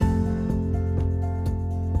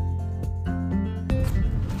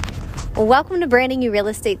Welcome to Branding You Real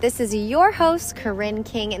Estate. This is your host, Corinne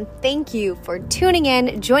King, and thank you for tuning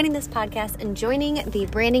in, joining this podcast, and joining the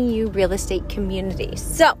Branding You Real Estate community.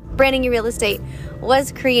 So, Branding You Real Estate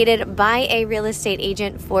was created by a real estate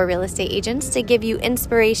agent for real estate agents to give you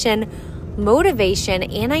inspiration, motivation,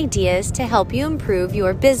 and ideas to help you improve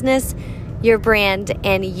your business, your brand,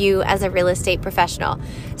 and you as a real estate professional.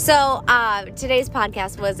 So, today's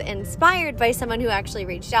podcast was inspired by someone who actually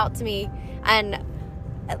reached out to me, and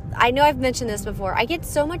I know I've mentioned this before. I get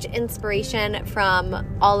so much inspiration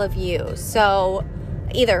from all of you. So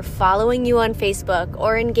either following you on Facebook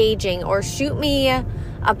or engaging, or shoot me a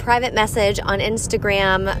private message on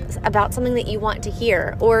Instagram about something that you want to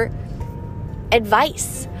hear, or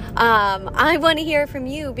advice. I want to hear from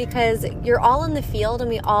you because you're all in the field and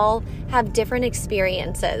we all have different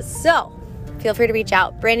experiences. So feel free to reach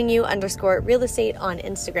out, brandingyou_real estate on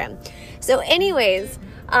Instagram. So anyways,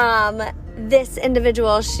 this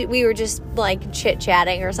individual, we were just like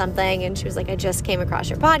chit-chatting or something, and she was like, I just came across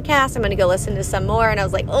your podcast. I'm going to go listen to some more. And I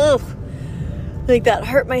was like, oh, like that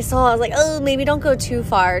hurt my soul. I was like, oh, maybe don't go too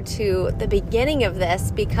far to the beginning of this,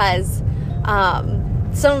 because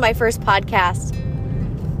some of my first podcasts,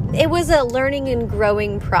 it was a learning and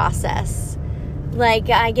growing process. Like,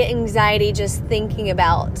 I get anxiety just thinking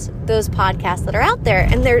about those podcasts that are out there.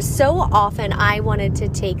 And there's so often I wanted to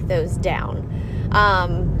take those down.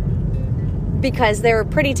 Because they were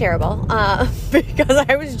pretty terrible, because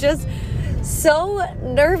I was just so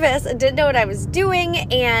nervous and didn't know what I was doing,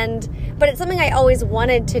 but it's something I always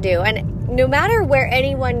wanted to do. And no matter where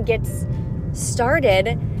anyone gets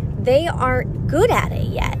started, they aren't good at it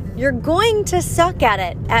yet. You're going to suck at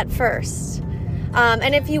it at first.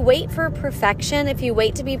 And if you wait for perfection, if you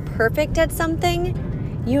wait to be perfect at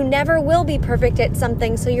something, you never will be perfect at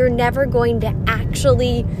something, so you're never going to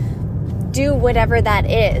actually do whatever that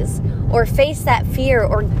is, or face that fear,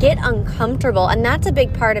 or get uncomfortable. And that's a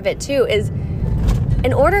big part of it too, is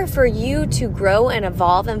in order for you to grow and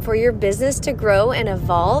evolve, and for your business to grow and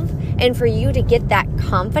evolve, and for you to get that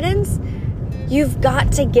confidence, you've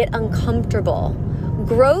got to get uncomfortable.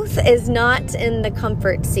 Growth is not in the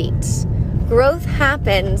comfort seat. Growth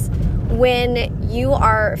happens when you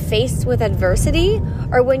are faced with adversity,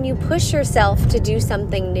 or when you push yourself to do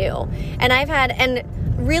something new. And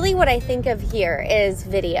really what I think of here is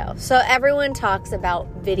video. So everyone talks about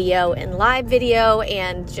video and live video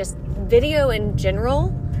and just video in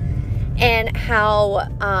general, and how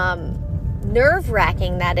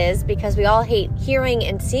nerve-wracking that is, because we all hate hearing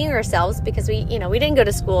and seeing ourselves, because we didn't go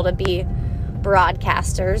to school to be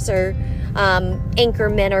broadcasters or anchor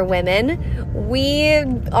men or women. We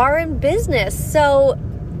are in business. So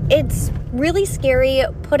it's really scary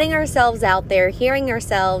putting ourselves out there, hearing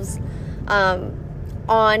ourselves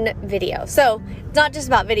on video. So it's not just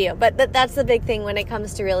about video, but that's the big thing when it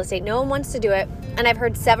comes to real estate. No one wants to do it. And I've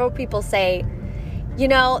heard several people say,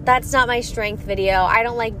 that's not my strength, video. I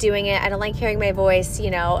don't like doing it. I don't like hearing my voice.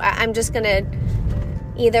 I'm just going to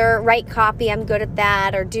either write copy, I'm good at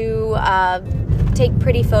that, or take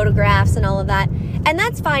pretty photographs and all of that. And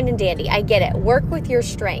that's fine and dandy. I get it. Work with your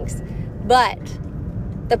strengths. But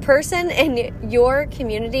the person in your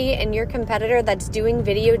community and your competitor that's doing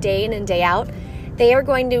video day in and day out, they are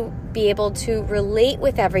going to be able to relate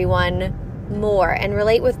with everyone more and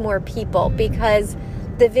relate with more people, because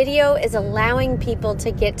the video is allowing people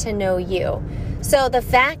to get to know you. So the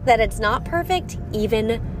fact that it's not perfect,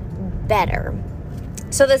 even better.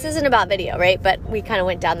 So this isn't about video, right? But we kind of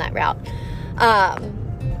went down that route.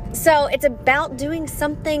 So it's about doing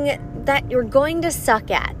something that you're going to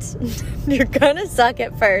suck at. You're going to suck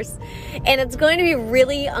at first, and it's going to be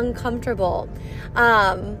really uncomfortable.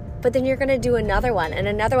 But then you're going to do another one and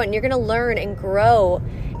another one. You're going to learn and grow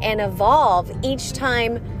and evolve each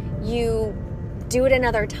time you do it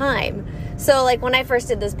another time. So like when I first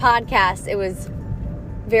did this podcast, it was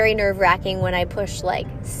very nerve-wracking when I pushed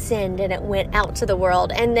send and it went out to the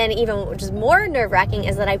world. And then even, which is more nerve-wracking,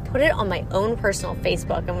 is that I put it on my own personal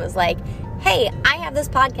Facebook and was like, hey, I have this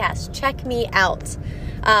podcast, check me out,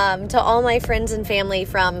 to all my friends and family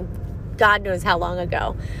from God knows how long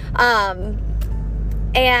ago.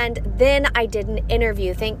 And then I did an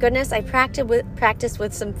interview. Thank goodness I practiced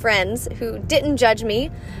with some friends who didn't judge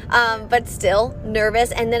me, but still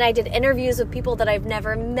nervous. And then I did interviews with people that I've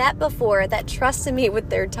never met before that trusted me with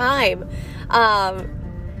their time.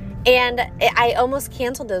 And I almost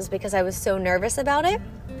canceled those because I was so nervous about it.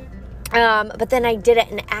 But then I did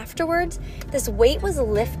it, and afterwards, this weight was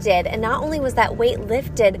lifted. And not only was that weight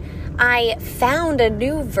lifted, I found a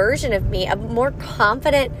new version of me, a more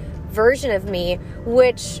confident version of me,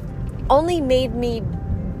 which only made me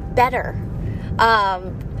better.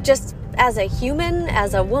 Just as a human,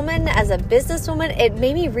 as a woman, as a businesswoman, it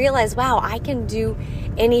made me realize, wow, I can do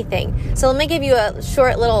anything. So let me give you a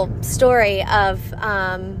short little story of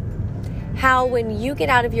how when you get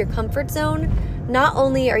out of your comfort zone, not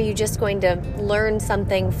only are you just going to learn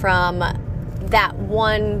something from that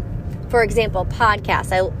one, for example,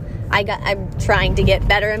 podcast. I'm trying to get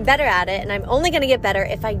better and better at it, and I'm only going to get better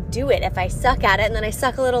if I do it. If I suck at it, and then I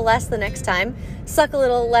suck a little less the next time, suck a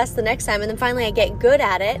little less the next time, and then finally I get good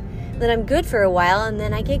at it, then I'm good for a while, and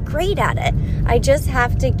then I get great at it. I just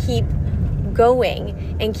have to keep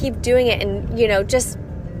going and keep doing it, and, just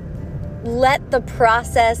let the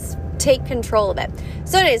process take control of it.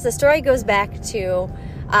 So anyways, the story goes back to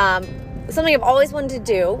something I've always wanted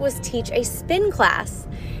to do was teach a spin class.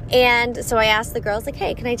 And so I asked the girls, like,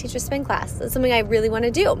 hey, can I teach a spin class? That's something I really want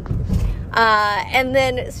to do. And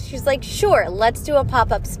then she's like, sure, let's do a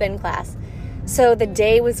pop-up spin class. So the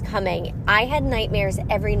day was coming. I had nightmares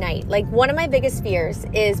every night. Like, one of my biggest fears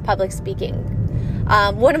is public speaking.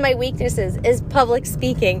 One of my weaknesses is public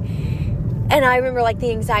speaking. And I remember, like,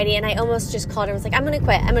 the anxiety, and I almost just called her and was like, I'm going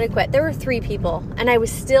to quit. There were 3 people, and I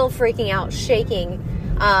was still freaking out, shaking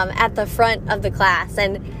at the front of the class.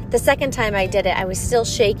 And the second time I did it, I was still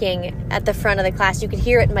shaking at the front of the class. You could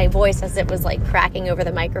hear it in my voice as it was like cracking over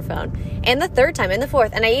the microphone. And the third time, and the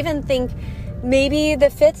fourth. And I even think maybe the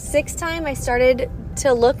 5th, 6th time I started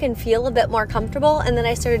to look and feel a bit more comfortable. And then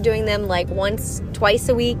I started doing them like once, twice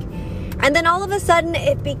a week. And then all of a sudden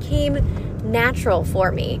it became natural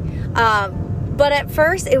for me. But at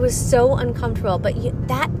first it was so uncomfortable. But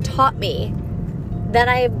that taught me that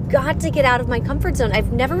I've got to get out of my comfort zone.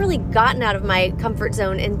 I've never really gotten out of my comfort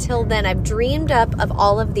zone until then. I've dreamed up of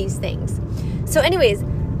all of these things. So anyways,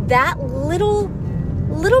 that little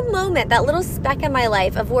moment, that little speck in my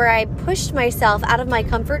life of where I pushed myself out of my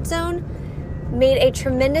comfort zone made a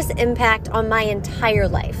tremendous impact on my entire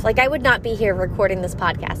life. Like, I would not be here recording this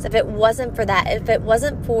podcast if it wasn't for that, if it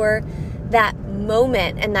wasn't for that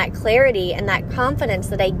moment and that clarity and that confidence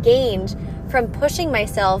that I gained from pushing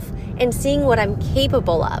myself and seeing what I'm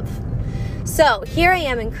capable of. So here I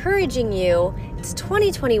am encouraging you. It's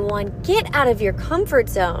 2021. Get out of your comfort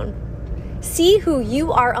zone. See who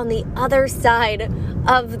you are on the other side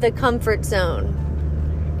of the comfort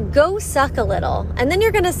zone. Go suck a little, and then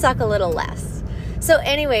you're going to suck a little less. So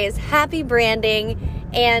anyways, happy branding.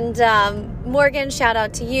 And Morgan, shout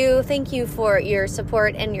out to you. Thank you for your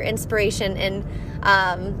support and your inspiration in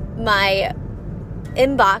my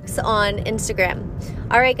inbox on Instagram.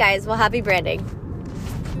 All right, guys. Well, happy branding.